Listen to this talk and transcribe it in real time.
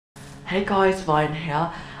Hey guys, Ryan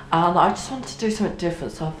here, and I just wanted to do something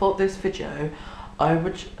different, so I thought this video I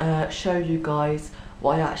would show you guys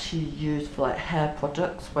what I actually use for like hair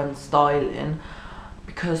products when styling,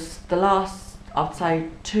 because the last, I'd say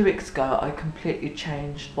 2 weeks ago, I completely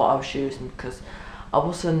changed what I was using because I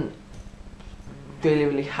wasn't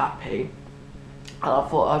really happy, and I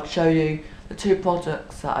thought I'd show you the 2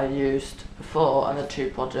 products that I used before and the 2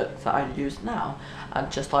 products that I use now,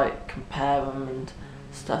 and just like compare them and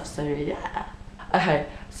stuff. So yeah, okay,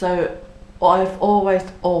 so I've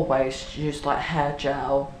always used like hair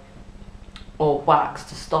gel or wax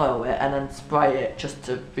to style it and then spray it just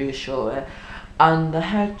to reassure it, and the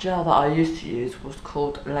hair gel that I used to use was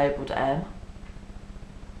called Labelled M,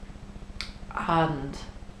 and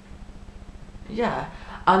yeah,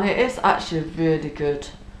 and it is actually a really good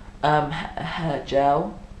hair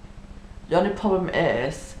gel. The only problem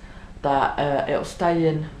is that it'll stay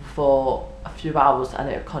in for a few hours and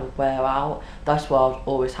it'll kind of wear out. That's why I'd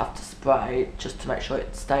always have to spray just to make sure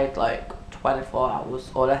it stayed like 24 hours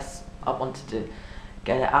or less. I wanted to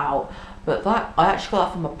get it out, but that I actually got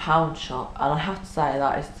that from a pound shop, and I have to say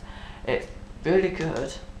that it's really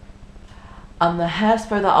good. And the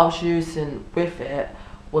hairspray that I was using with it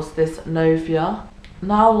was this Novia.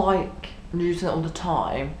 Now, like using it all the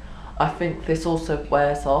time, I think this also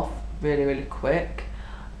wears off really quick,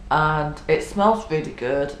 and it smells really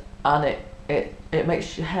good, and it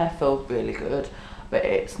makes your hair feel really good, but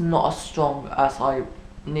it's not as strong as I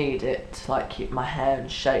need it to like keep my hair in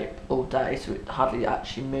shape all day, so it hardly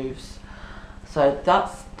actually moves. So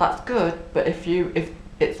that's good, but if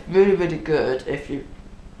it's really good if you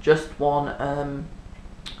just want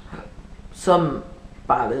some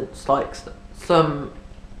balance, like some,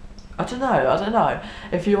 I don't know,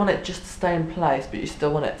 if you want it just to stay in place but you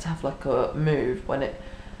still want it to have like a move when it,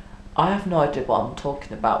 I have no idea what I'm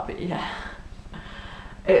talking about, but yeah,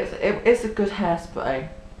 it's a good hairspray,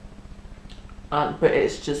 but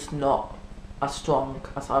it's just not as strong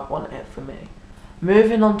as I want it for me.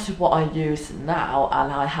 Moving on to what I use now,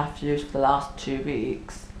 and I have used for the last 2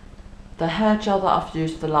 weeks. The hair gel that I've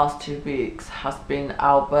used for the last 2 weeks has been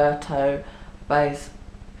Alberto Base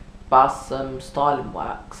Balsam Styling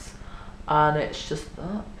Wax, and it's just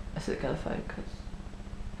that. Is it going to focus?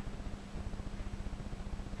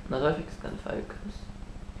 No, I don't think it's going to focus.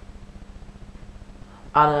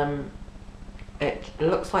 And it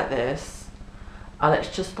looks like this, and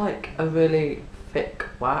it's just like a really thick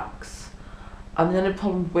wax. And the only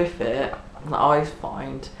problem with it that I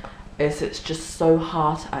find is it's just so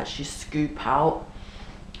hard to actually scoop out,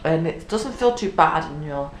 and it doesn't feel too bad in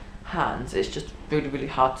your hands, it's just really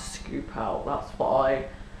hard to scoop out. That's what I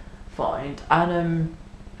find. And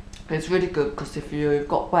it's really good because if you've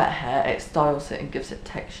got wet hair, it styles it and gives it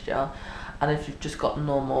texture, and if you've just got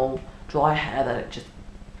normal dry hair, then it just,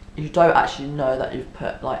 you don't actually know that you've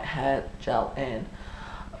put like hair gel in,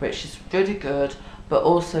 which is really good. But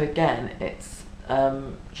also again, it's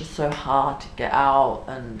just so hard to get out,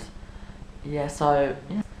 and yeah, so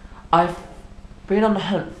yeah. I've been on the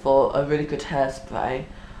hunt for a really good hairspray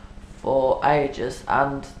for ages,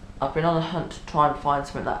 and I've been on a hunt to try and find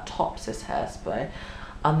something that tops this hairspray,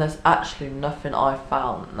 and there's actually nothing I've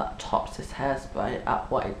found that tops this hairspray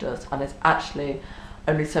at what it does. And it's actually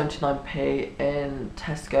only 79p in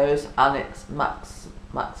Tesco's, and it's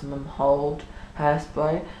maximum hold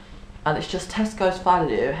hairspray, and it's just Tesco's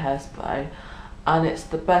value hairspray, and it's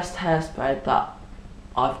the best hairspray that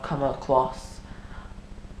I've come across,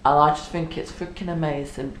 and I just think it's freaking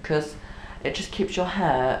amazing because it just keeps your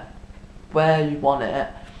hair where you want it.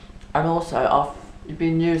 And also I've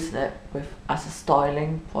been using it as a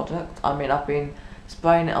styling product. I mean, I've been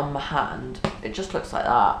spraying it on my hand, it just looks like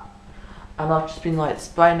that, and I've just been like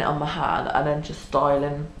spraying it on my hand and then just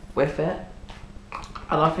styling with it,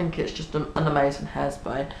 and I think it's just an amazing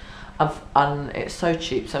hairspray. And it's so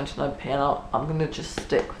cheap, 79p, and I'm going to just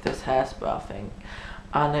stick with this hairspray, I think.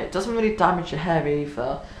 And it doesn't really damage your hair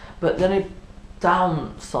either, but the only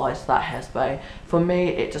downside to that hairspray, for me,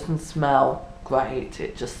 it doesn't smell great,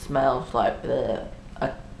 it just smells like bleh.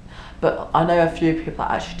 But I know a few people that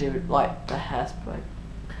actually do like the hairspray.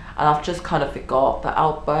 And I've just kind of forgot that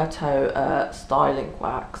Alberto Styling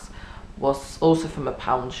Wax was also from a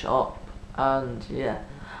pound shop, and yeah,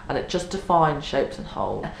 and it just defines shapes and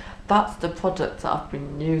holes. That's the product that I've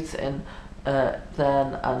been using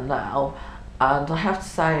then and now, and I have to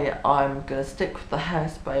say I'm going to stick with the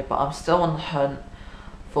hairspray, but I'm still on the hunt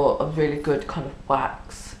for a really good kind of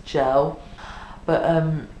wax gel. But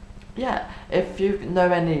yeah, if you know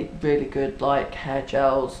any really good like hair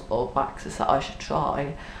gels or waxes that I should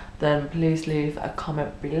try, then please leave a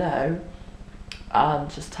comment below and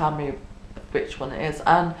just tell me which one it is,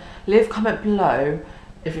 and leave a comment below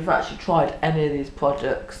if you've actually tried any of these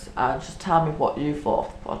products, and just tell me what you thought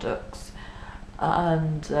of the products.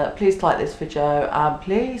 And please like this video, and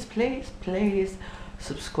please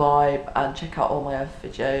subscribe and check out all my other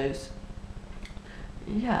videos.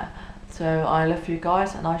 Yeah, so I love you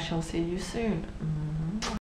guys, and I shall see you soon.